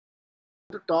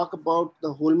to talk about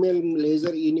the Holmium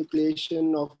laser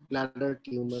enucleation of bladder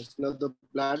tumors. Now, the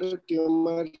bladder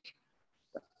tumor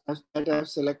that I've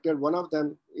selected, one of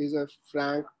them is a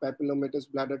frank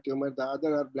papillomatous bladder tumor. The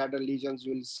other are bladder lesions.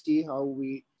 You'll see how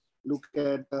we look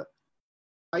at the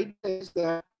idea is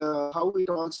that how it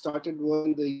all started was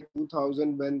in the year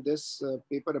 2000 when this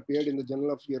paper appeared in the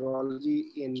Journal of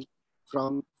Urology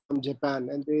from Japan,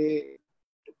 and they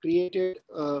created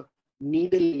a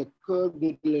needle, a curved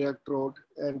needle electrode,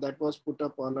 and that was put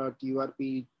up on a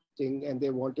TURP thing, and they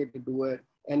wanted to do an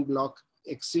en bloc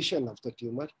excision of the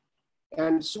tumor.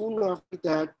 And soon after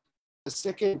that, the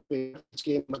second paper, which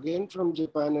came again from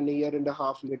Japan, and a year and a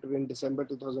half later in December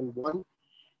 2001,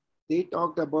 they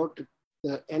talked about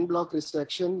the en bloc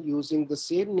resection using the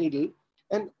same needle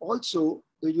and also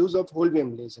the use of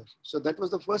Holmium laser. So that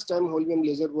was the first time Holmium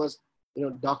laser was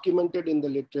documented in the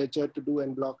literature to do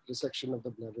en bloc resection of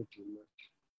the bladder tumor.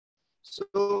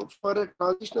 So for a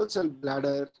transitional cell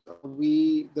bladder,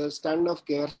 the standard of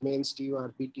care remains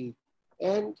TURBT.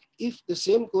 And if the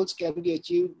same goals can be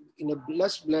achieved in a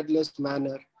less bloodless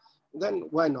manner, then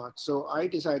why not? So I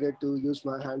decided to use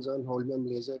my hands-on Holmium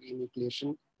laser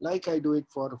enucleation, like I do it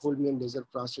for Holmium laser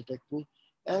prostatectomy.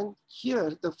 And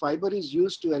here the fiber is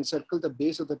used to encircle the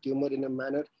base of the tumor in a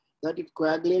manner that it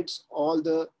coagulates all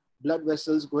the blood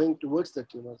vessels going towards the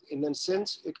tumor. In a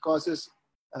sense, it causes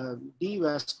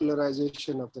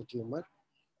devascularization of the tumor.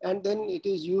 And then it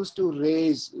is used to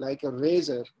raise, like a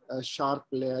razor, a sharp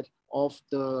layer of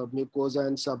the mucosa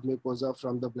and submucosa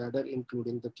from the bladder,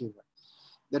 including the tumor.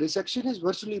 The resection is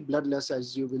virtually bloodless,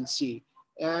 as you will see.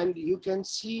 And you can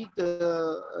see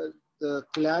the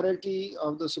clarity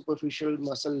of the superficial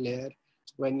muscle layer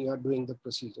when you are doing the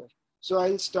procedure. So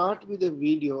I'll start with a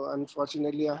video.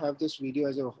 Unfortunately, I have this video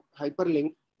as a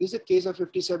hyperlink. This is a case of a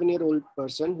 57-year-old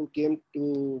person who came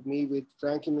to me with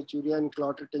frank hematuria and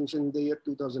clot retention in the year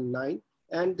 2009.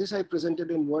 And this I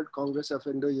presented in World Congress of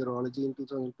Endourology in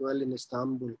 2012 in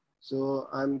Istanbul. So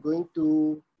I'm going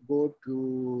to go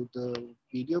to the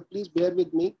video. Please bear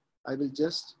with me. I will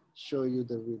just show you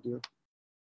the video.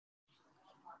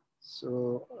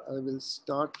 So I will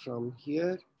start from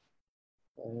here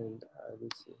and I will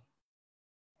see.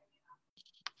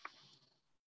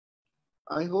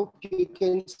 I hope you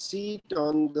can see it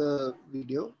on the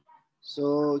video.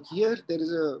 So here there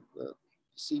is a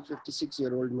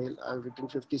 56-year-old male. I've written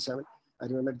 57. I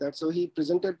remember that. So he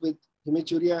presented with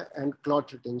hematuria and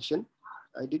clot retention.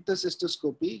 I did the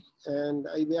cystoscopy and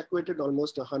I evacuated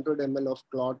almost 100 ml of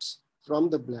clots from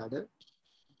the bladder.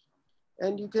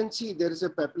 And you can see there is a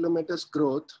papillomatous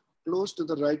growth close to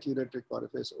the right ureteric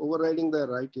orifice, overriding the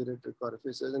right ureteric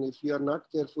orifices. And if you are not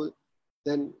careful,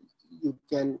 then you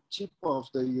can chip off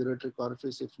the ureteric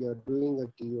orifice if you are doing a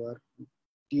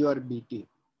TURBT.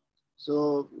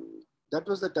 So that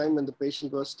was the time when the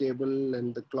patient was stable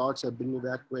and the clots have been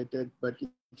evacuated. But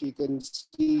if you can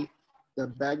see, the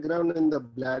background in the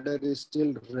bladder is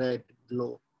still red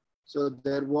glow. So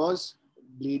there was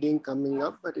bleeding coming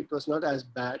up, but it was not as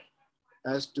bad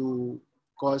as to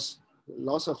cause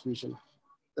loss of vision.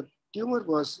 The tumor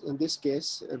was, in this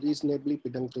case, reasonably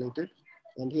pedunculated.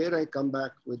 And here I come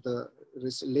back with the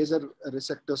laser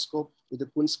resectoscope with a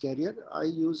Kunz carrier. I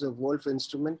use a Wolf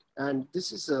instrument, and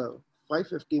this is a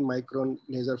 550 micron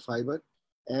laser fiber.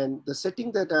 And the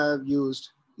setting that I have used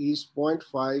is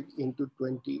 0.5 into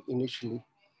 20 initially,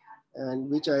 and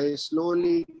which I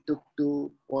slowly took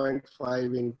to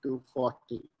 0.5 into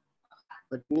 40.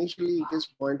 But initially it is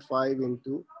 0.5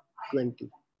 into 20.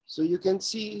 So you can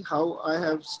see how I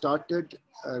have started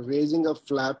raising a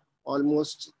flap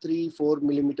almost 3-4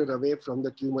 millimeter away from the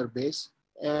tumor base.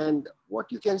 And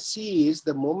what you can see is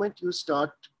the moment you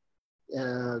start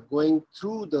going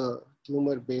through the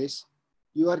tumor base,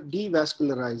 you are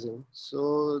devascularizing.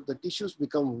 So the tissues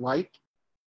become white.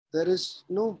 There is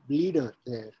no bleeder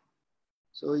there.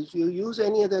 So if you use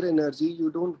any other energy,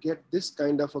 you don't get this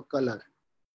kind of a color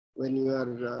when you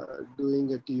are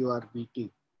doing a TURBT.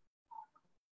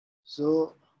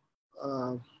 So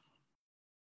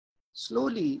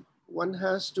slowly, one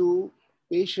has to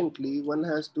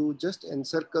just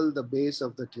encircle the base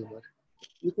of the tumor.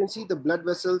 You can see the blood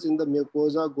vessels in the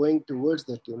mucosa going towards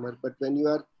the tumor, but when you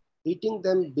are hitting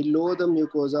them below the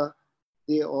mucosa,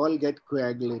 they all get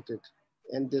coagulated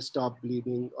and they stop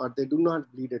bleeding, or they do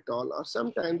not bleed at all. Or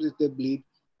sometimes if they bleed,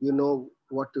 you know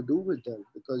what to do with them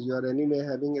because you are anyway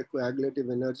having a coagulative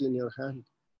energy in your hand.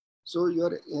 So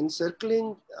you're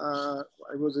encircling,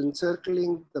 I was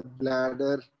encircling the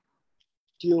bladder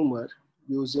tumor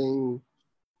using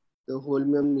the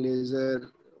Holmium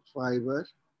laser fiber.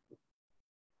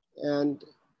 And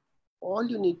all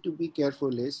you need to be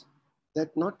careful is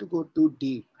that not to go too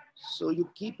deep. So you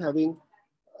keep having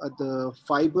the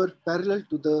fiber parallel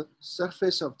to the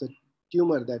surface of the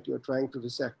tumor that you're trying to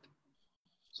resect.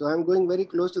 So I'm going very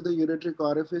close to the ureteric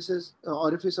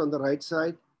orifice on the right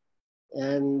side,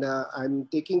 and I'm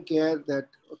taking care that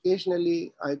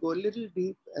occasionally I go a little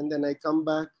deep and then I come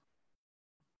back,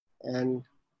 and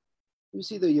you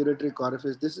see the ureteric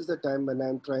orifice. This is the time when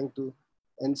I'm trying to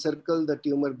encircle the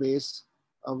tumor base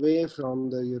away from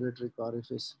the ureteric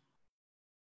orifice.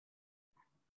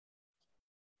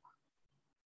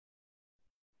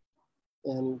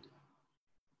 And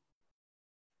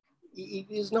it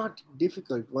is not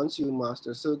difficult once you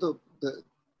master. So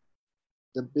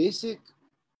the basic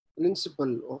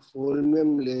principle of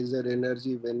Holmium laser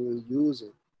energy when you use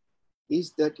it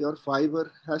is that your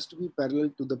fiber has to be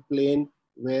parallel to the plane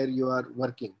where you are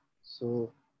working.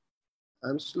 So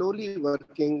I'm slowly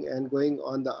working and going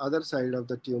on the other side of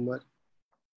the tumor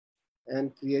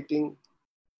and creating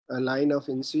a line of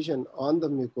incision on the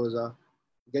mucosa,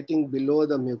 getting below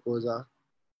the mucosa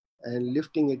and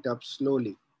lifting it up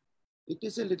slowly. It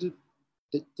is a little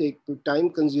time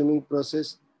consuming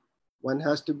process. One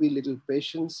has to be little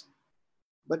patience,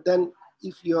 but then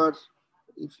if you are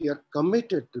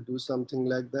committed to do something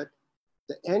like that,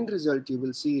 the end result you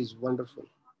will see is wonderful.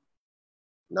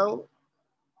 Now,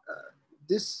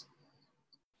 this,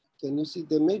 can you see,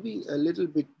 there may be a little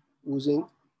bit oozing,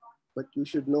 but you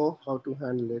should know how to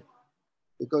handle it,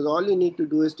 because all you need to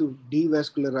do is to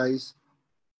devascularize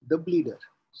the bleeder.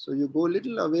 So you go a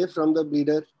little away from the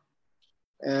bleeder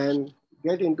and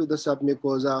get into the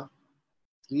submucosa,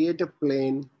 create a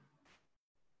plane,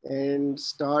 and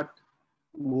start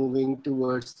moving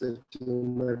towards the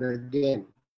tumor again.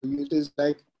 It is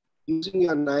like using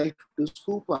your knife to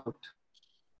scoop out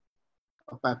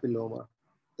a papilloma.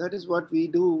 That is what we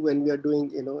do when we are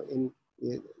doing, in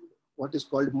what is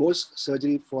called Morse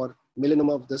surgery for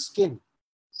melanoma of the skin.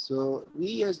 So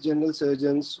we as general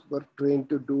surgeons were trained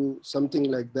to do something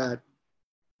like that,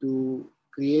 to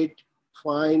create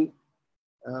fine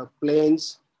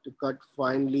planes to cut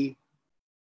finely.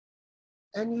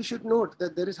 And you should note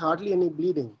that there is hardly any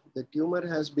bleeding. The tumor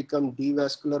has become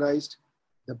devascularized.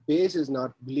 The base is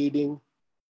not bleeding.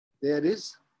 There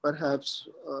is perhaps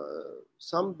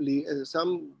some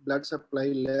blood supply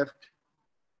left,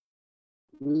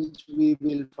 which we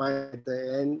will find at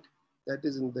the end. That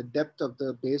is in the depth of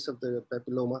the base of the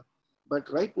papilloma.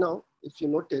 But right now, if you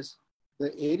notice,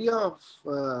 the area of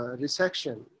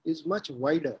resection is much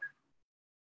wider,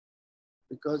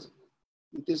 because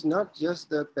it is not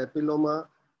just the papilloma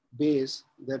base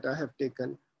that I have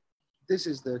taken. This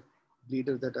is the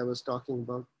bleeder that I was talking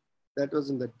about. That was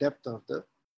in the depth of the,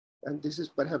 and this is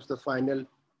perhaps the final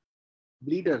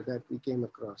bleeder that we came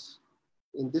across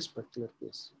in this particular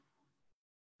case.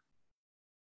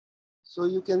 So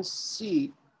you can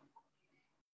see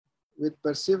with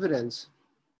perseverance,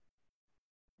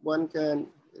 one can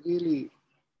really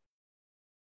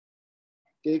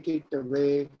take it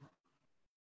away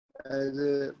as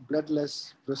a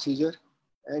bloodless procedure.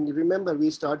 And remember, we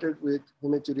started with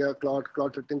hematuria,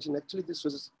 clot retention. Actually, this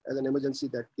was as an emergency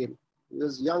that came. He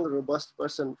was a young, robust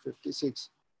person, 56,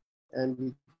 and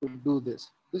we could do this.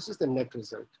 This is the net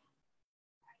result.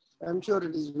 I'm sure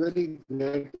it is very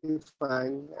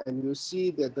gratifying, and you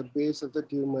see that the base of the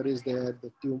tumor is there,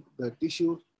 the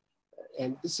tissue,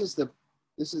 and this is the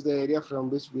area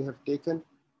from which we have taken.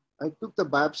 I took the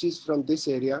biopsies from this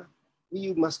area.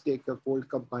 You must take a cold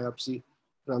cup biopsy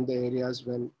from the areas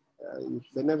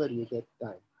whenever you get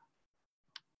time.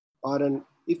 Or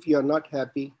if you're not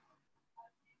happy,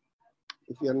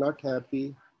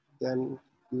 then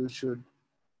you should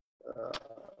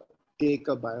take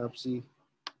a biopsy.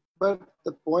 But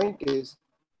the point is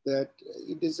that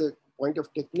it is a point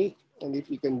of technique, and if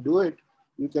you can do it,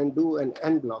 you can do an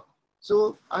end block.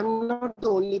 So I'm not the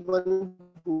only one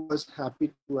who was happy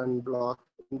to unblock.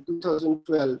 In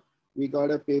 2012, we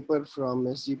got a paper from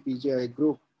SGPGI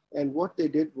group, and what they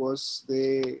did was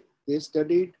they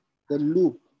studied the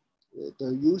loop,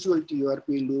 the usual TURP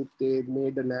loop. They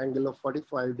made an angle of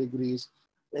 45 degrees,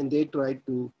 and they tried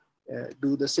to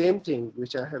do the same thing,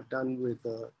 which I have done with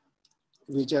the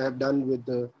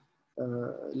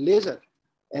laser.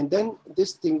 And then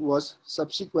this thing was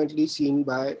subsequently seen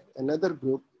by another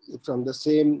group from the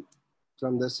same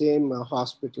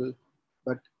hospital,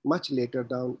 but much later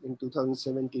down in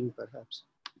 2017 perhaps.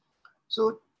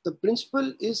 So the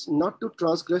principle is not to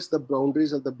transgress the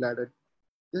boundaries of the bladder.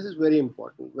 This is very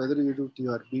important, whether you do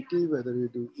TURBT, whether you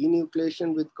do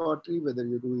enucleation with cautery, whether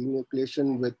you do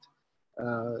enucleation with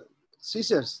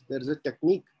scissors. There is a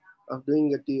technique of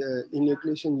doing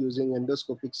enucleation using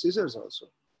endoscopic scissors also.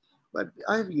 but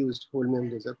I've used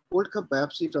Holmium laser. Cold cup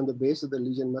biopsy from the base of the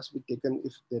lesion must be taken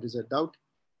if there is a doubt.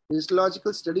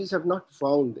 Histological studies have not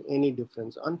found any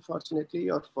difference. Unfortunately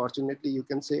or fortunately, you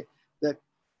can say that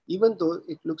even though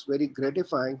it looks very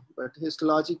gratifying, but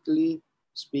histologically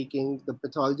speaking, the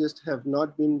pathologists have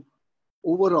not been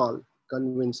overall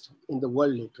convinced in the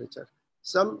world literature.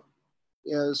 Some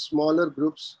smaller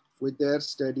groups with their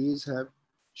studies have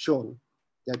shown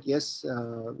that yes,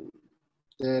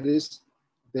 there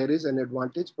is an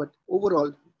advantage, but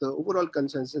overall, the overall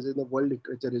consensus in the world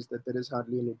literature is that there is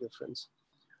hardly any difference.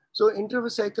 So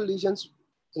intravesical lesions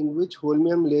in which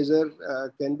holmium laser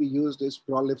can be used is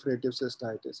proliferative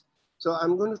cystitis. So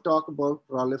I'm going to talk about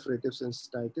proliferative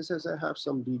cystitis as I have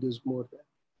some videos more there.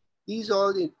 These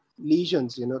all the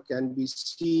lesions, can be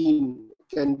seen,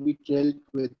 can be dealt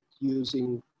with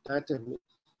using anatomy.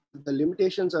 The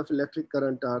limitations of electric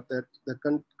current are that the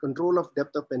control of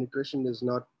depth of penetration is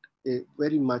not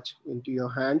very much into your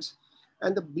hands,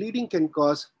 and the bleeding can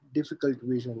cause difficult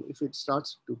vision if it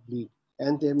starts to bleed,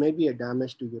 and there may be a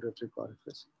damage to ureteric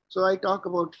orifice. So I talk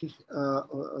about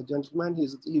a gentleman,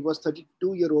 he was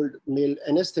 32-year-old male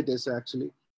anesthetist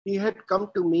actually. He had come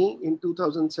to me in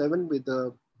 2007 with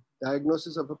a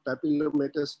diagnosis of a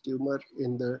papillomatous tumor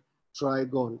in the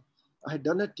trigone. I had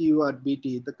done a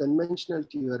TURBT, the conventional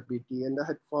TURBT, and I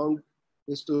had found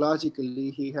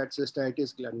histologically he had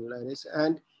cystitis glandularis,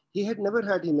 and he had never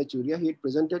had hematuria. He had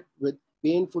presented with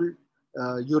painful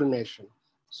urination.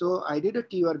 So I did a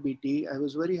TURBT. I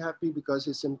was very happy because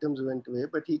his symptoms went away,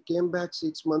 but he came back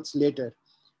 6 months later,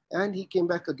 and he came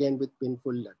back again with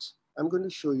painful LUTs. I'm going to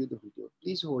show you the video.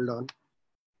 Please hold on.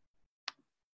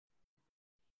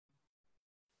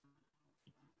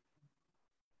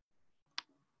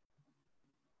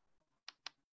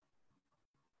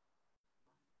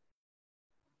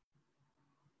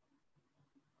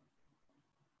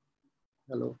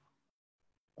 Hello.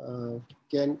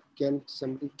 Can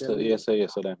somebody tell me? Yes, sir,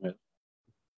 I'm here.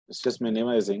 It's just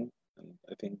minimizing, and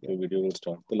I think the video will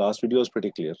start. The last video was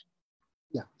pretty clear.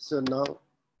 Yeah. So now,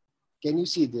 can you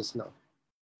see this now?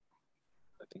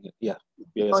 I think, yeah,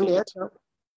 we are seeing it.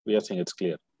 We are seeing it's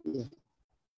clear. Yeah.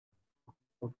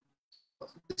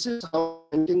 This is how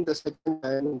I'm entering the second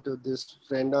time into this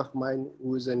friend of mine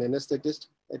who is an anesthetist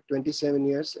at 27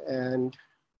 years. And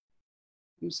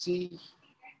you see,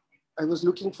 I was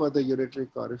looking for the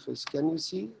ureteric orifice. Can you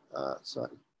see? Sorry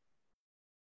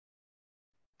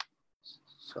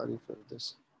for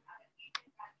this.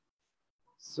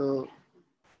 So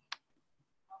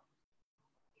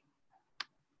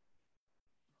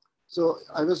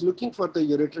I was looking for the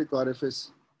ureteric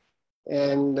orifice,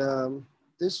 and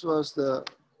this was the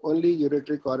only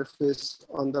ureteric orifice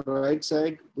on the right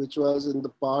side, which was in the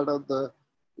part of the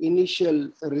initial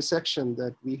resection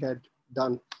that we had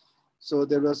done. So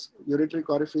there was ureteric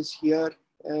orifice here,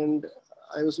 and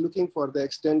I was looking for the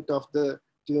extent of the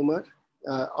tumor,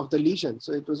 of the lesion.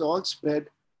 So it was all spread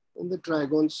in the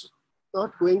trigones,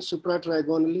 not going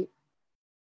supratrigonally,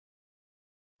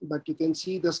 but you can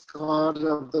see the scars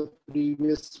of the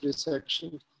previous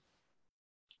resection.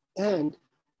 And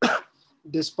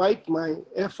despite my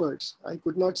efforts, I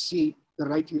could not see the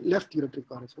left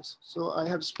ureteric orifice. So I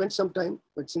have spent some time,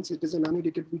 but since it is an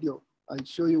unedited video, I'll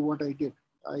show you what I did.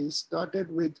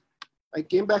 I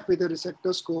came back with a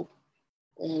resectoscope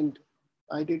and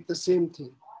I did the same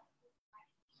thing.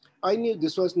 I knew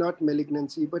this was not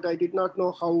malignancy, but I did not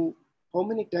know how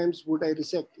many times would I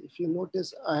resect. If you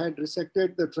notice, I had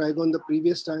resected the trigone the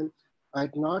previous time. I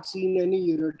had not seen any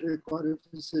ureteric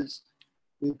orifices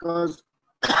because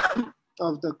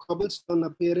of the cobblestone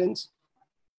appearance.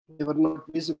 They were not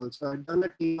visible. So I had done a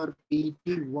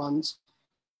TURBT once.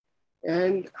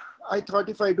 And I thought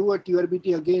if I do a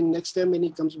TURBT again, next time when he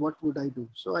comes, what would I do?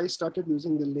 So I started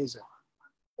using the laser.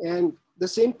 And the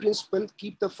same principle,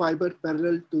 keep the fiber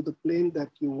parallel to the plane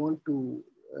that you want to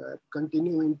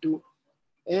continue into.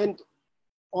 And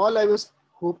all I was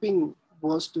hoping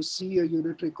was to see a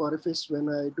ureteric orifice when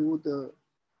I do the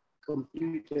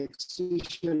complete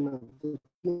excision of the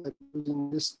tumor using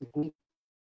this technique.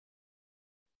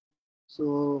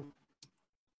 So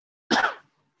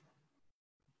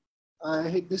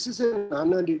this is an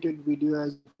unedited video,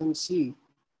 as you can see,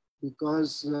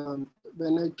 because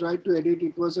when I tried to edit,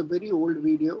 it was a very old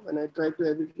video. When I tried to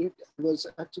edit it, I was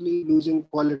actually losing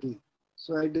quality.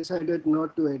 So I decided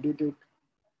not to edit it,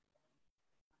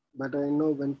 but I know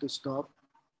when to stop.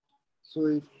 So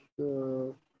if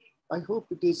I hope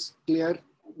it is clear,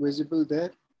 visible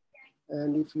there.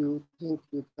 And if you think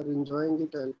you are enjoying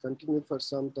it, I'll continue for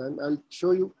some time. I'll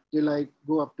show you till I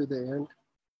go up to the end.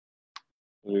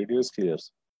 The video is clear.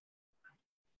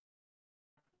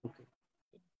 Okay.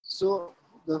 So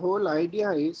the whole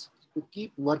idea is to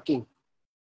keep working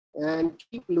and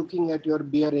keep looking at your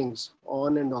bearings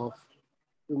on and off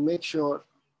to make sure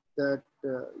that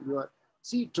you are.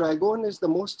 See, trigone is the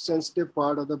most sensitive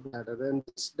part of the bladder, and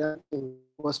this damping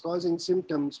was causing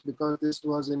symptoms because this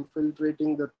was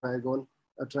infiltrating the trigone,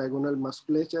 a trigonal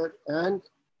musculature, and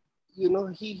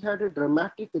he had a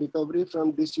dramatic recovery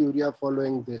from dysuria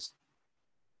following this.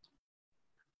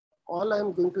 All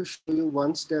I'm going to show you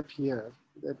one step here,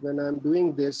 that when I'm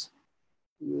doing this,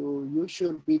 you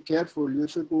should be careful. You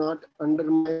should not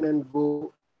undermine and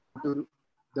go to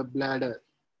the bladder,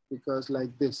 because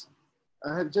like this,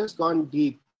 I have just gone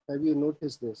deep. Have you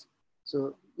noticed this?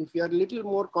 So if you are a little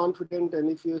more confident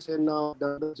and if you say now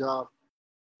done the job,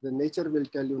 the nature will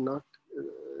tell you not,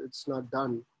 it's not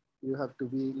done. You have to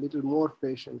be a little more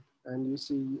patient. And you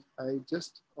see, I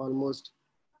just almost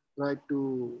tried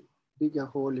to dig a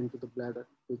hole into the bladder,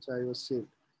 which I was saved.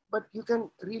 But you can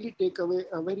really take away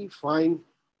a very fine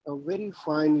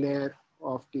layer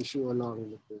of tissue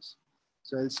along with this.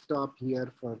 So I'll stop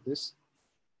here for this.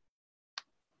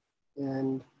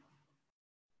 And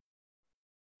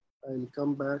I'll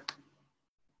come back.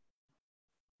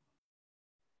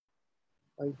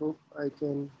 I hope I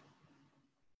can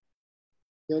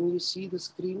you see the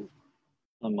screen?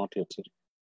 No, not yet, sir.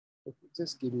 Okay,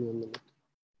 just give me a minute.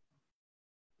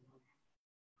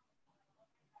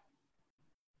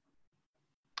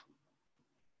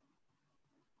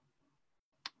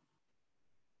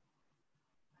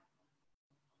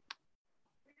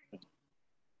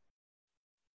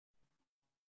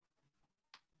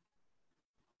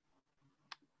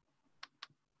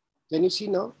 Can you see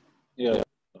now? Yeah.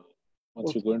 Once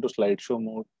okay. You go into slideshow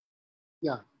mode.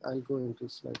 Yeah, I'll go into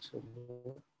slideshow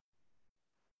mode.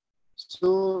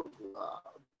 So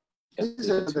this is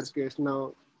another case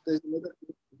now. There's another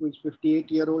who is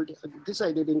 58-year-old. This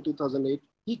I did in 2008.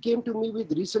 He came to me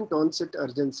with recent onset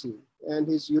urgency, and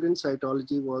his urine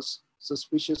cytology was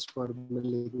suspicious for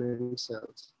malignant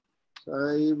cells. So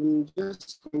I'm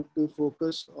just going to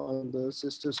focus on the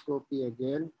cystoscopy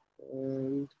again,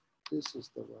 and this is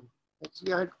the one.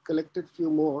 Actually, I had collected a few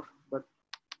more, but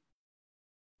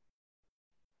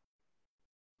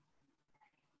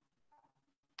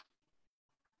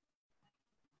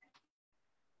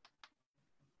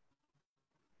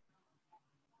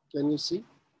can you see?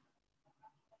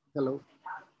 Hello?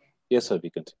 Yes, sir, we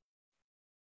can see.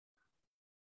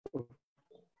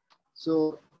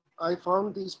 So I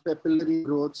found these papillary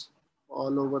growths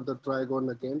all over the trigone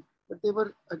again, but there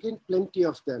were again plenty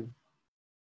of them.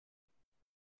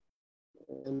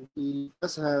 And he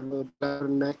does have a bladder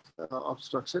neck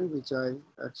obstruction, which I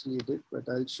actually did, but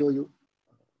I'll show you.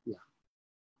 Yeah.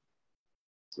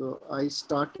 So I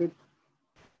started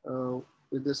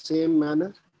with the same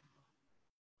manner.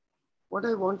 What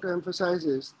I want to emphasize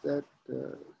is that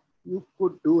you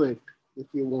could do it if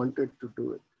you wanted to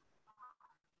do it.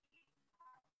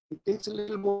 It takes a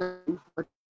little more time, but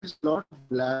there's a lot of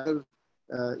bladder.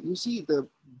 You see, the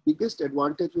biggest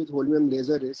advantage with Holmium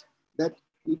laser is that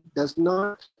it does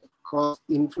not cause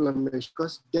inflammation,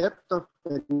 because depth of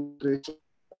penetration,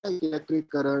 like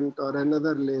electric current or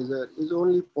another laser, is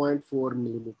only 0.4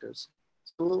 millimeters.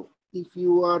 So if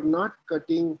you are not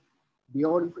cutting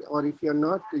beyond, or if you're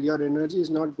not, your energy is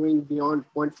not going beyond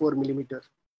 0.4 millimeter,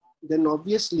 then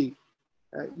obviously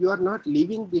you are not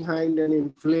leaving behind an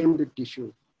inflamed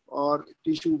tissue or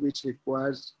tissue which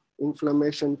requires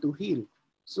inflammation to heal.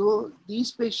 So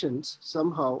these patients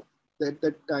somehow,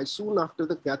 soon after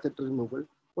the catheter removal,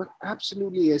 were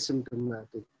absolutely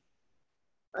asymptomatic.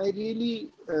 I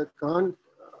really can't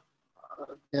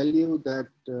tell you that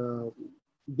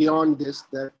beyond this,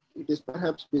 that it is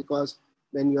perhaps because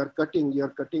when you're cutting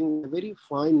a very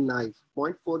fine knife.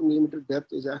 0.4 millimeter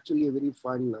depth is actually a very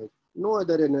fine knife. No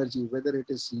other energy, whether it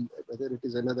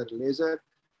is another laser,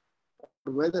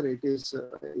 or whether it is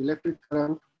electric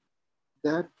current,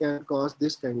 that can cause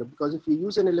this kind of, because if you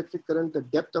use an electric current, the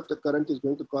depth of the current is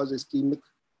going to cause ischemic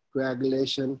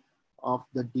coagulation of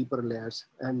the deeper layers.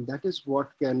 And that is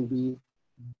what can be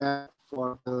bad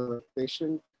for the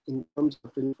patient in terms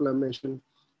of inflammation.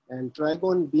 And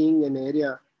trigone being an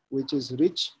area which is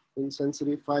rich in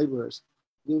sensory fibers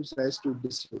gives rise to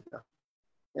dysuria.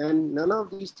 And none of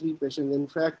these three patients, in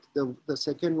fact, the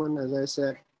second one, as I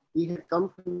said, he had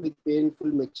come to me with painful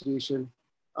maturation.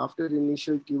 After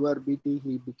initial TURBT,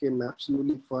 he became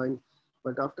absolutely fine.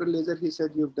 But after laser, he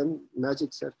said, "You've done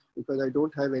magic, sir, because I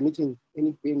don't have anything,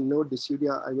 any pain, no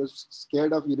dysuria. I was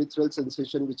scared of urethral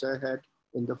sensation, which I had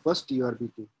in the first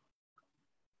TURBT."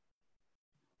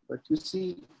 But you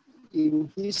see,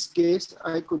 in his case,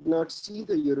 I could not see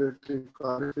the ureteric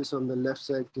orifice on the left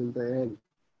side till the end.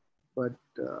 but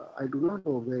I do not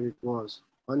know where it was,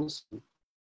 honestly.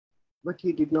 But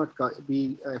he did not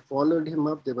be, I followed him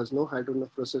up. There was no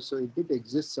hydronephrosis, so it did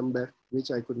exist somewhere, which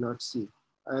I could not see.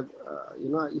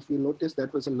 If you notice,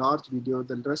 that was a large video.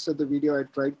 The rest of the video I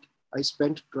tried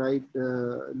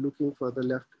looking for the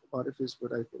left orifice,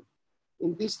 but I think.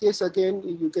 In this case, again,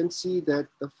 you can see that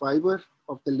the fiber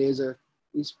of the laser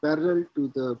is parallel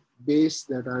to the base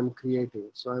that I'm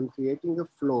creating. So I'm creating a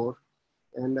floor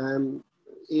and I'm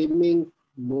aiming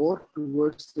more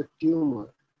towards the tumor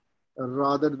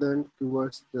rather than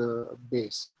towards the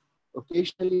base.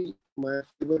 Occasionally, my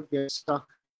fiber gets stuck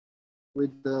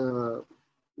with the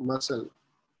muscle,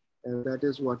 and that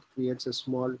is what creates a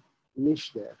small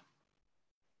niche there.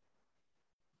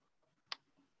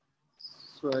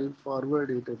 So I'll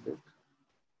forward it a bit.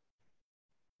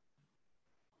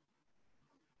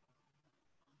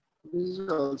 This is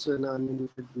also an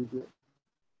unedited video.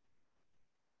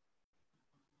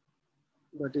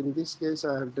 But in this case,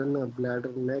 I have done a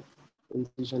bladder neck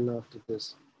incision after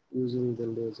this using the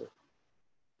laser.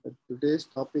 But today's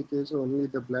topic is only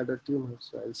the bladder tumor,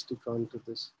 so I'll stick on to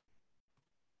this.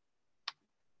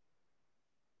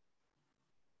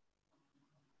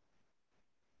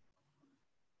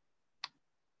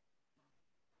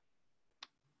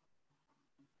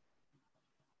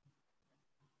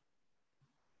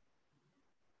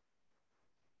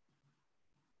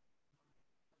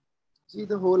 See,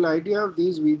 the whole idea of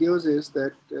these videos is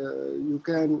that you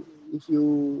can, if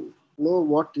you know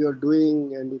what you're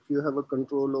doing and if you have a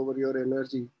control over your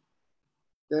energy,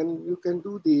 then you can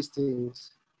do these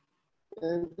things.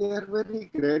 And they are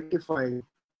very gratifying.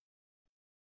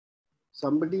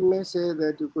 Somebody may say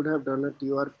that you could have done a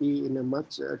TURP in a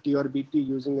much, TURBT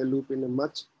using a loop in a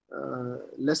much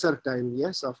lesser time.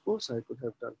 Yes, of course I could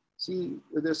have done. See,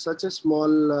 there's such a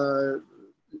small,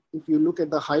 if you look at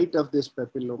the height of this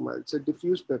papilloma, it's a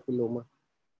diffuse papilloma.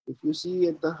 If you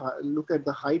see look at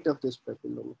the height of this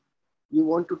papilloma, you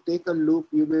want to take a loop,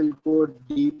 you will go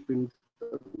deep into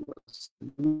the muscle.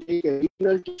 You take a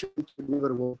renal tissue which you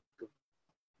never want to.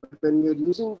 But when you're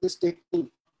using this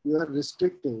technique, you are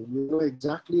restricting. You know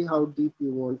exactly how deep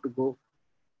you want to go.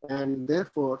 And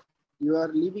therefore, you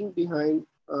are leaving behind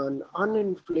an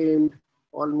uninflamed,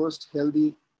 almost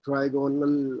healthy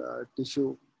trigonal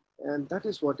tissue. And that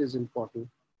is what is important.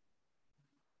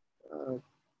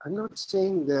 I'm not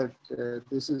saying that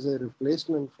this is a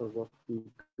replacement for what we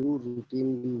do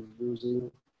routinely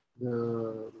using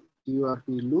the TURP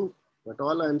loop, but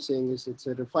all I'm saying is it's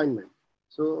a refinement.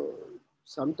 So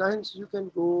sometimes you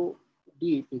can go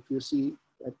deep if you see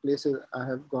at places I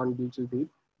have gone little deep,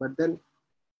 but then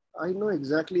I know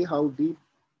exactly how deep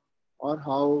or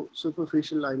how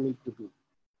superficial I need to be.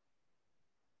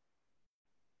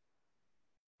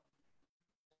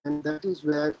 And that is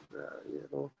where,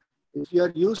 if you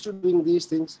are used to doing these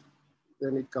things,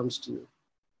 then it comes to you.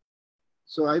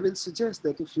 So I will suggest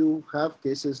that if you have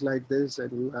cases like this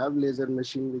and you have laser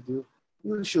machine with you,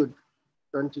 you should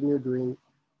continue doing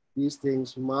these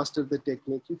things, master the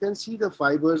technique. You can see the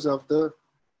fibers of the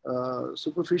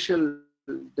superficial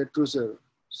detrusor,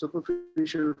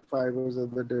 superficial fibers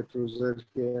of the detrusor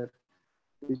here,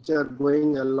 which are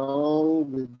going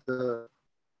along with the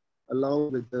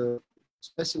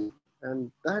specimen,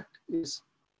 and that is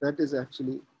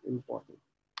actually important.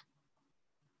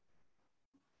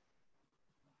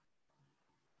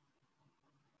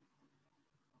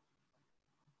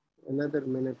 Another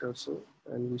minute or so,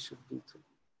 and we should be through.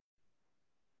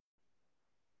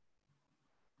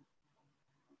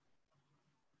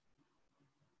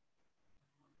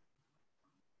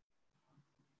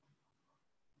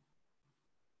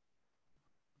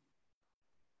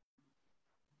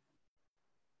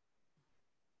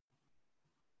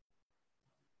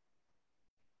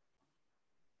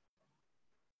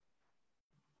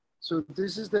 So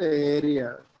this is the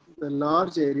area, the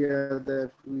large area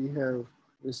that we have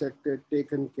resected,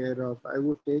 taken care of. I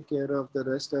would take care of the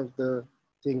rest of the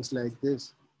things like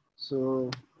this.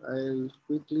 So I'll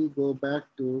quickly go back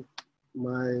to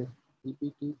my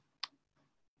PPT.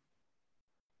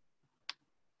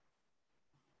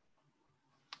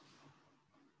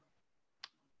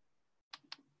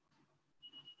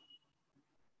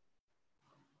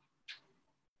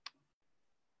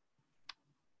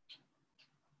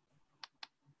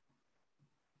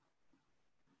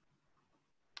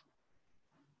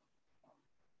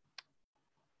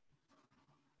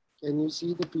 Can you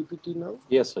see the PPT now?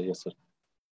 Yes, sir. Yes, sir.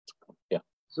 Yeah.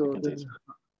 So there's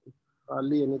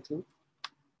hardly anything.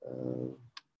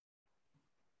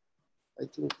 I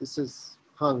think this is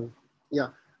hung. Yeah.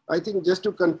 I think just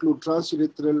to conclude,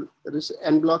 transurethral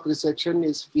en bloc resection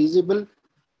is feasible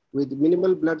with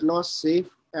minimal blood loss, safe,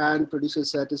 and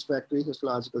produces satisfactory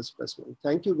histological specimen.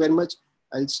 Thank you very much.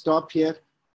 I'll stop here.